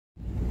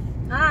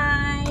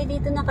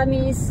nandito na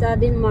kami sa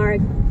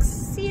Denmark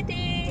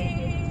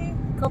City,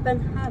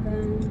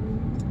 Copenhagen.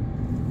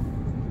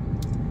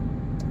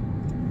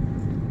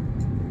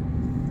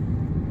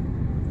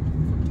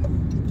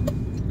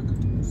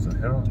 Så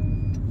her.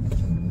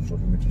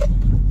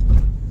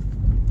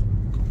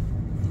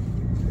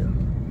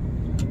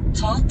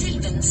 Ta til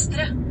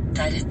venstre,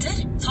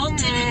 deretter ta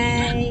til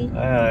høyre.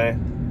 Hei.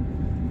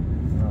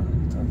 Ja,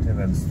 ta til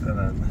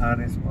venstre.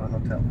 Her er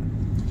hotellet.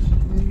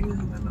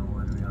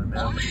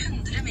 Om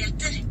 100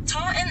 meter,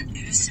 ta en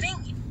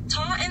U-sving.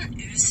 Ta en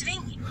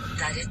U-sving.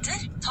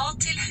 Deretter ta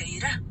til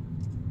høyre.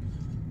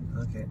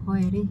 Ok.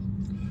 Høyre.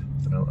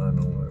 Det er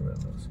noe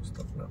som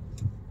står nå.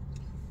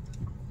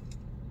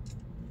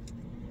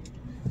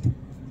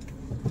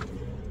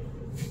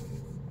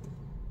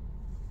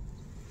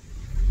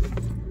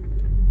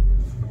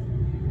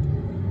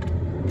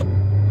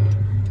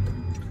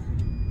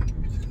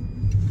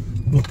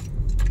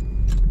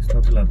 It's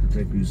not allowed to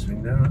take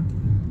U-swing there, huh?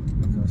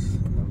 Because I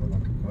have a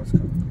lot of cars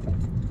coming.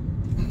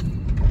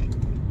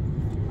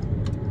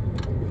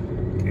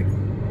 Okay.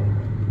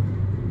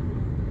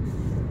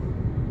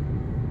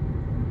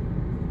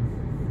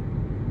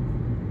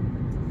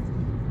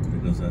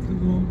 Because I have to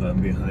go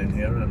behind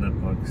here and I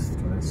park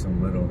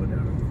somewhere over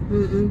there.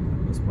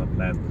 That was my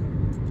plan.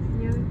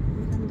 Yeah,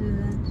 we can do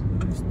that.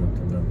 But it's not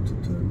allowed to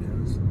turn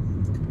here, so...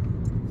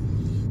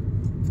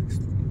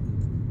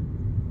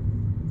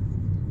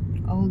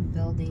 Old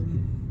building.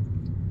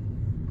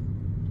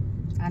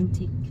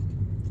 Antique.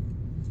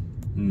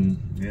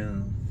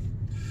 Yeah.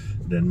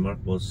 Denmark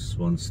was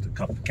once the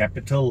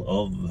capital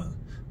of...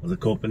 the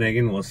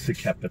Copenhagen was the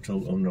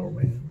capital of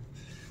Norway.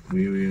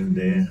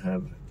 They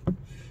have...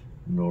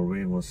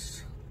 Norway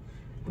was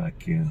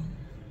like...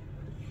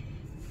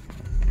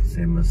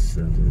 same as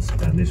the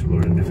Spanish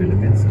were in the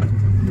Philippines.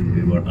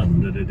 We were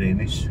under the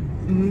Danish.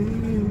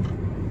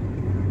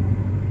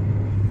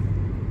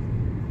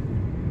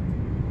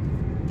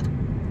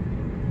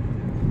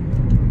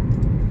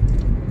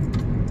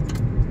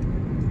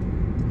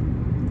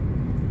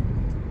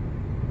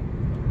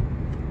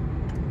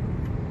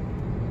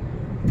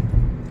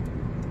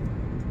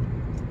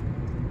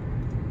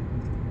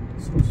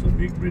 It's also a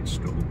big bridge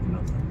to open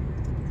up.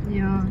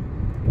 Yeah.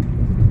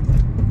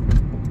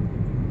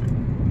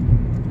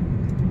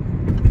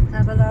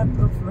 Have a lot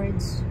of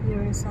bridges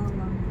here in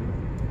Salon.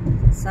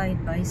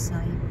 Side by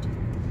side.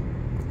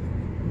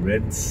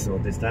 Reds,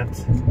 what is that?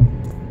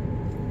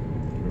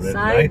 Red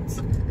Side. light?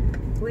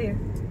 Where?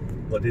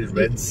 What is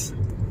reds?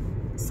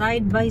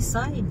 Side by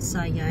side,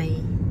 sayay.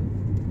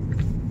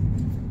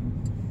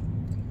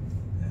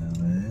 And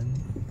then...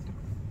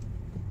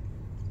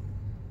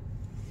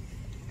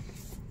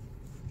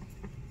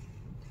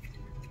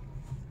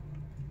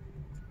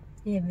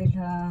 Jeg vil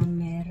ha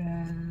mer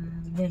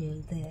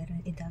bilder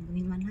I dag,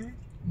 min mann her.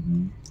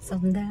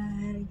 Som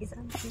der, ikke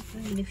sant? Det er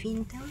veldig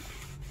fint her.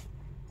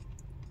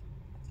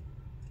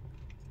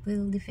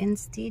 Veldig fin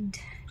sted.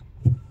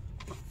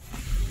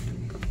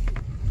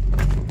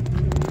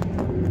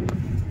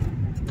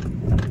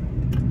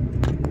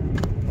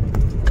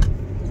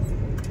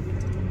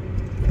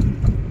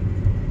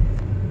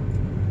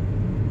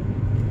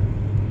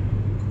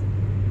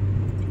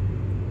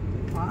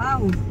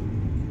 Wow!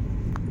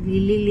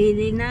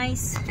 Really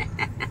nice.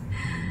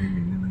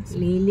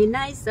 Really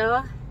nice,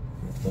 oh.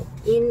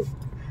 In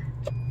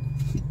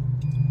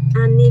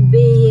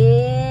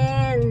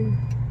Anibien.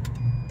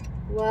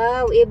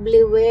 Wow,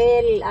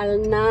 everywhere, all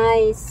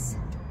nice.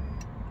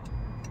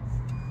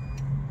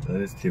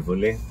 That is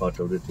Tivoli, part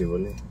of the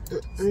Tivoli.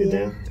 See Yeah.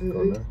 there,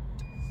 corner?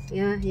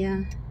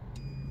 Yeah.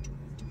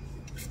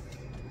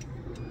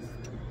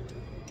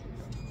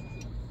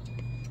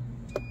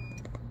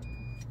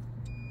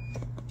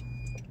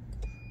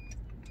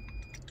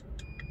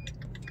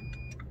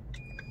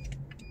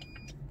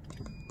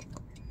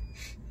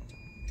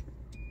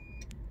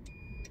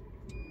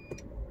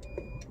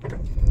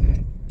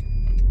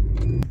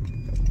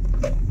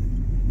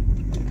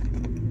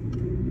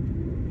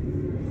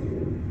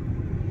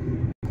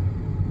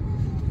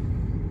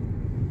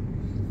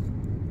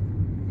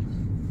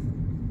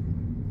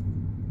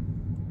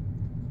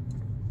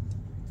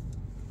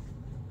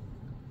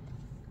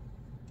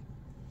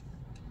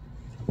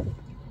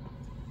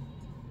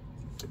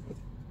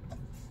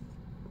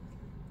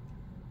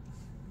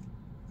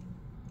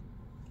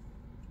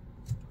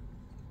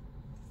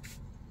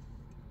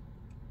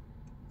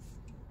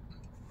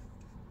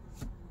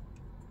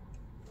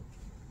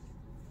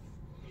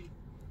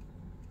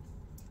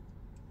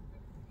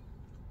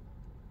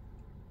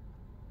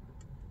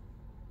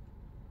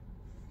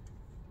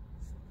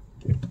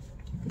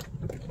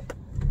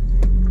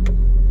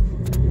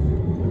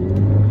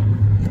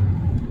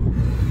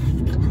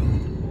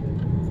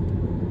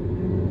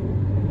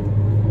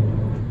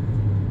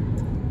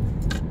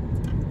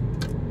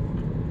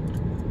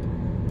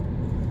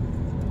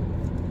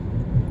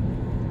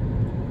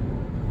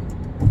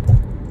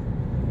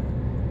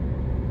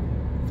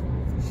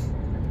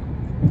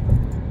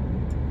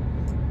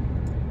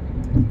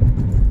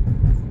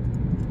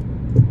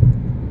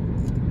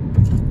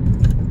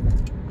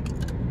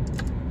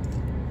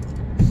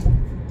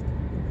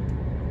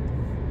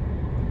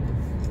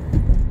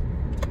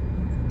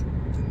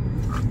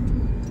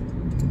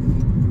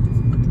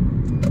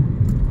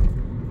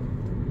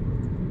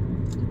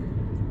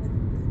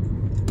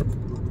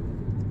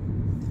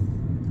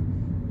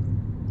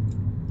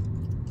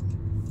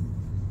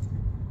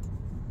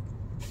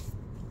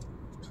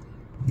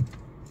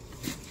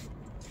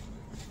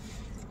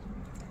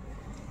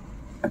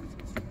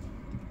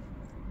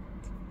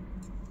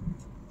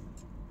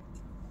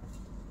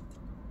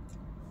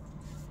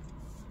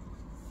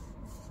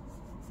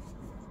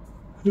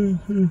 Yeah.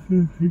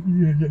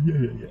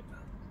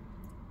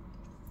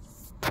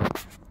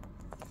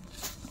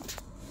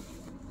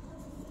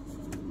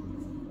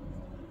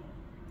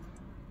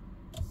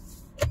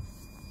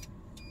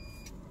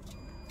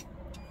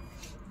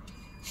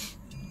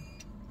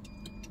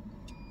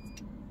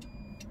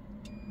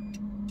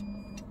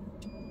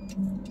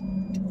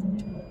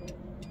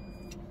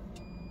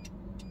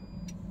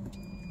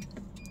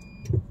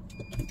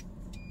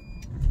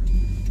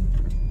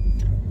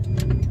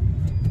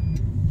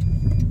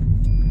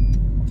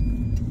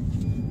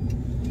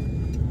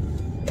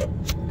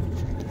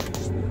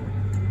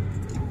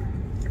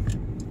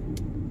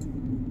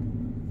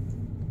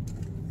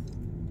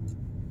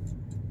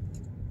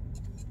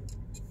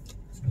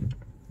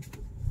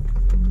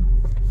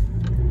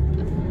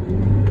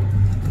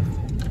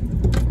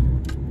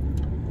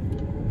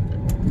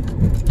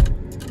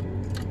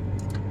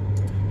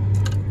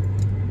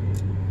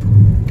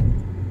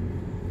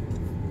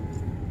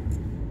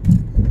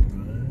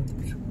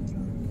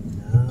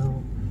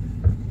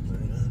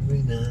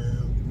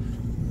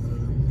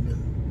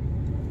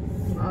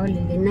 Oh,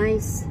 really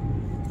nice.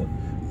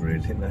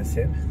 Really nice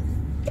here.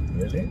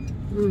 Really?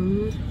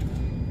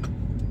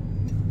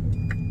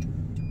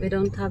 We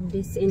don't have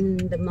this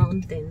in the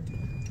mountain.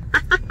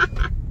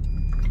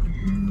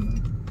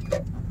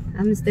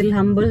 I'm still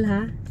humble,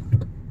 huh?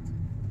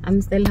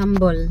 I'm still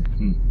humble.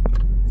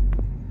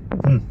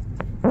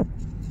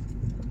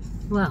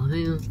 Wow,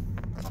 yeah.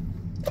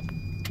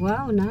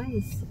 Wow,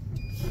 nice.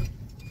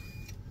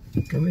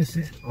 Kan vi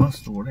se, hva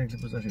står det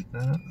egentlig på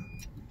skiltene her?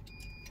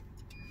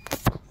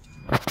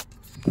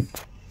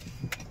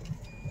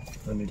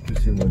 I need to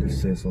see what it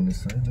says on the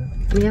sign.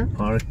 Yeah.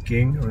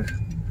 Parking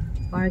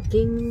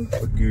Parking.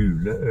 og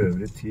gule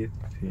øvre tid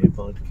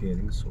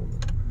P-parkeringszone.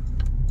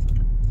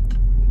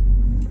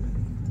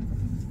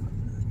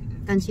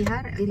 Kanskje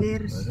her, eller?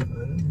 I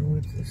don't know,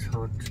 it's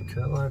hard to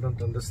tell. I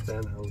don't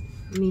understand how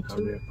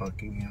they're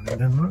parking here in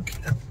Denmark.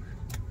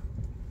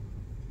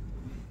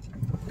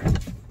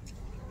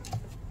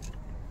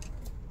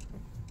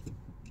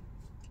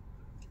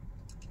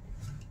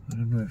 I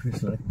don't know if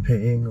it's like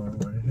paying or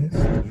what it is,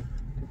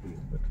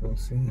 but we'll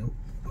see.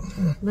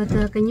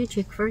 But can you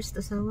check first,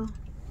 asawa?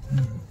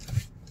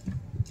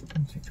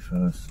 Check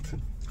first.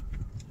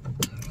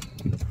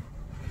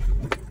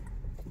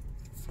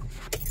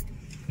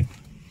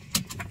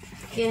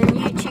 Can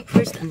you check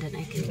first and then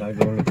I can... I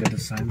go look at the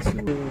signs.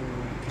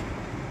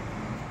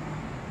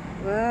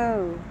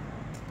 Wow.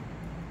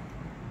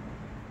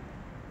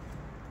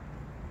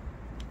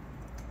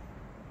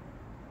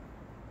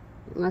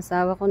 Ang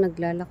asawa ko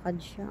naglalakad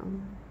siya.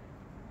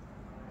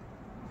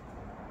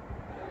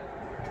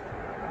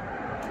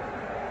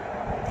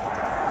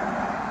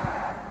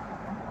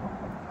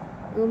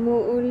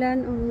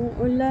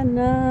 Umuulan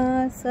na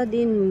sa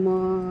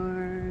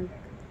Denmark.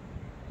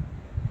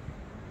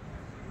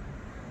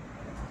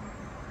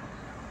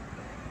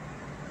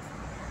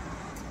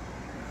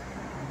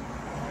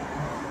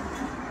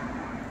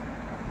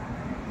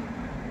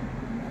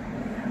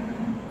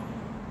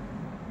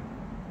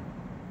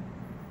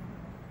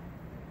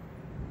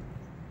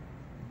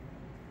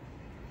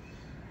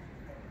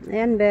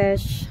 Ayan,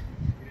 besh.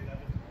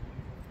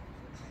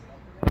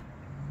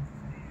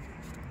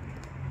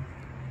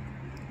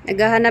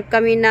 Naghahanap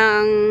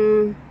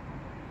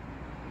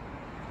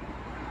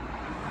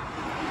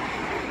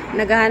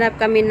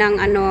kami ng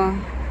ano,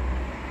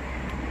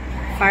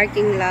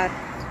 parking lot.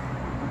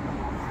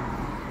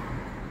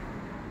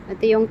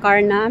 Ito yung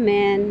car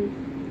namin.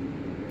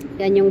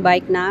 Yan yung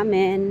bike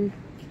namin.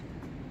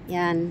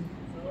 Yan.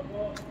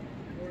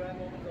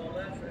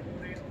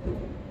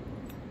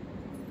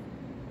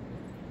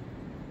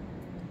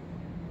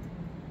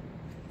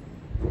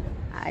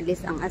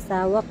 Aalis ang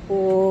asawa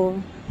ko.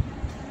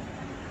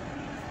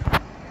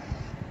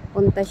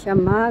 Punta siya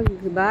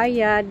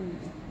magbayad.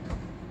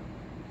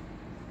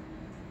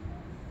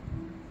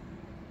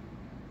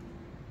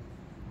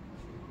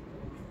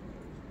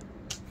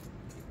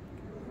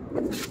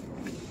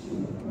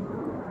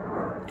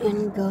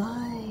 And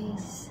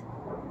guys,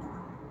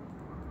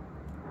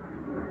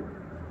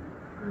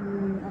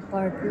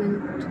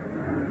 apartment,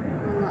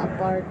 mga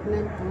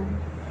apartment, oh.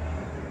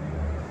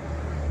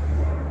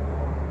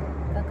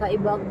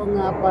 Kakaiba ang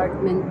mga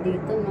apartment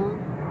dito, no?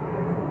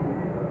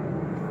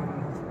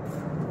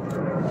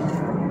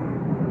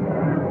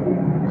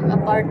 Ang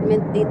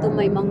apartment dito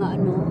may mga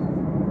ano,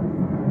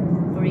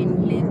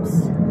 green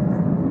leaves.